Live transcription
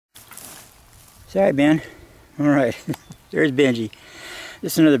Say hi, Ben. Alright, there's Benji.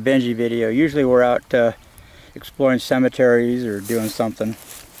 This is another Benji video. Usually we're out exploring cemeteries or doing something.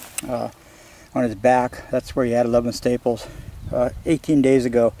 On his back, that's where he had 11 staples. 18 days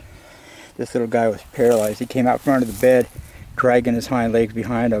ago, this little guy was paralyzed. He came out from under the bed, dragging his hind legs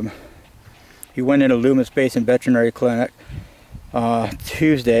behind him. He went into Loomis Basin Veterinary Clinic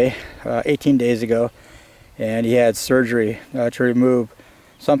Tuesday, 18 days ago, and he had surgery to remove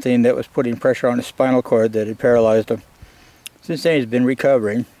something that was putting pressure on his spinal cord that had paralyzed him. Since then he's been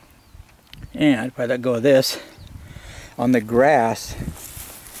recovering, and if I let go of this, on the grass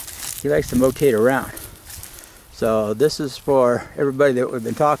he likes to rotate around. So this is for everybody that we've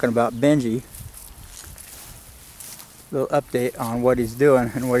been talking about, Benji. A little update on what he's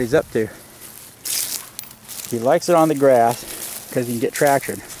doing and what he's up to. He likes it on the grass because he can get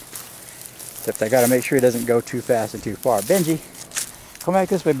traction. Except I got to make sure he doesn't go too fast and too far. Benji, come back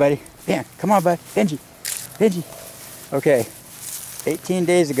this way, buddy. Ben, come on, bud. Benji. Benji. Okay. 18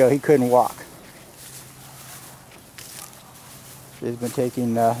 days ago, he couldn't walk. He's been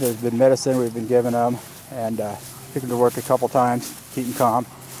taking, there's been medicine we've been giving him, and took him to work a couple times, keep him calm.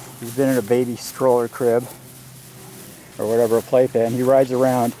 He's been in a baby stroller crib, or whatever, a playpen. He rides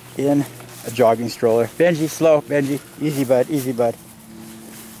around in a jogging stroller. Benji, slow, Benji. Easy, bud, easy, bud.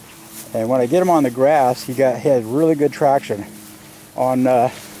 And when I get him on the grass, he had really good traction. On the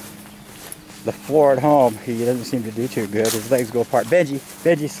floor at home, he doesn't seem to do too good. His legs go apart. Benji,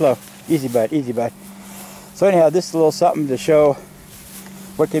 Benji, slow. Easy, bud, easy, bud. So anyhow, this is a little something to show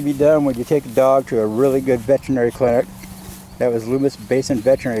what can be done when you take a dog to a really good veterinary clinic. That was Loomis Basin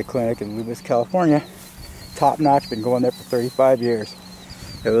Veterinary Clinic in Loomis, California. Top notch, been going there for 35 years.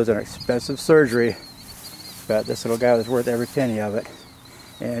 It was an expensive surgery, but this little guy was worth every penny of it.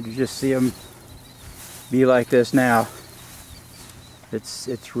 And to just see him be like this now,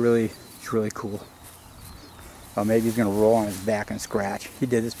 it's really cool. Oh, maybe he's gonna roll on his back and scratch. He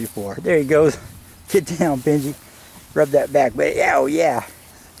did this before. There he goes. Get down, Benji. Rub that back, but oh yeah,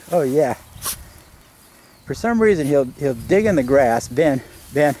 oh yeah. For some reason, he'll dig in the grass. Ben,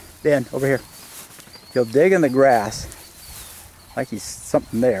 over here. He'll dig in the grass like he's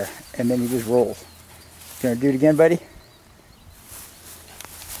something there, and then he just rolls. Gonna do it again, buddy?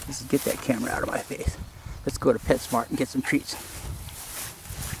 Let's get that camera out of my face. Let's go to PetSmart and get some treats.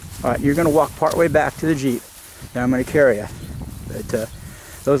 Alright, you're going to walk part way back to the Jeep, and I'm going to carry you. But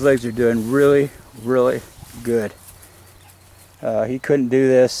those legs are doing really good. He couldn't do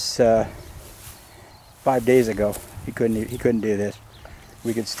this 5 days ago. He couldn't do this.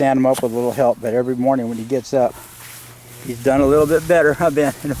 We could stand him up with a little help, but every morning when he gets up, he's done a little bit better, huh,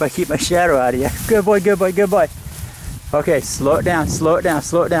 Ben? And if I keep my shadow out of you. Good boy, good boy, good boy. Okay, slow it down,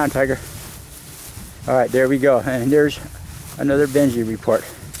 Tiger. Alright, there we go. And there's another Benji report.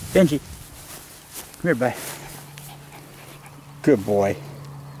 Benji, come here, bud. Good boy.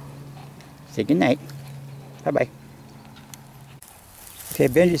 Say good night. Bye-bye. Okay,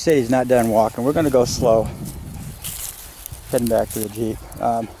 Benji said he's not done walking. We're going to go slow. Heading back to the Jeep.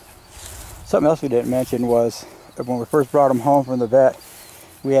 Something else we didn't mention was when we first brought him home from the vet,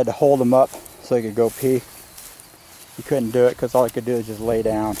 we had to hold him up so he could go pee. He couldn't do it because all he could do is just lay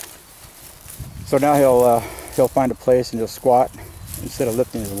down. So now he'll find a place and he'll squat instead of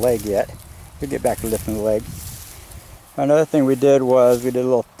lifting his leg yet. He'll get back to lifting the leg. Another thing we did was we did a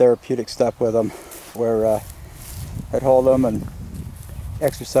little therapeutic stuff with him where I'd hold him and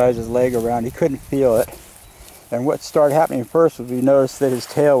exercise his leg around. He couldn't feel it. And what started happening first was we noticed that his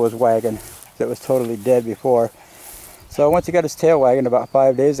tail was wagging. That was totally dead before. So once he got his tail wagging about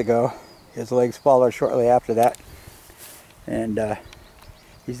 5 days ago, his legs followed shortly after that. And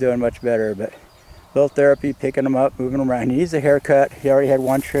he's doing much better. But little therapy, picking him up, moving him around. He needs a haircut. He already had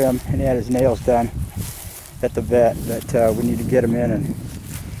one trim and he had his nails done at the vet. But we need to get him in and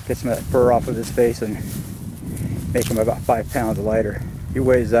get some of that fur off of his face and make him about 5 pounds lighter. He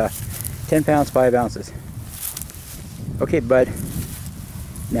weighs 10 pounds, 5 ounces. Okay, bud.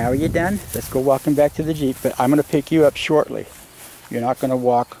 Now are you done? Let's go walking back to the Jeep. But I'm going to pick you up shortly. You're not going to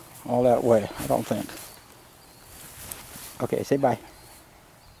walk all that way, I don't think. Okay, say bye.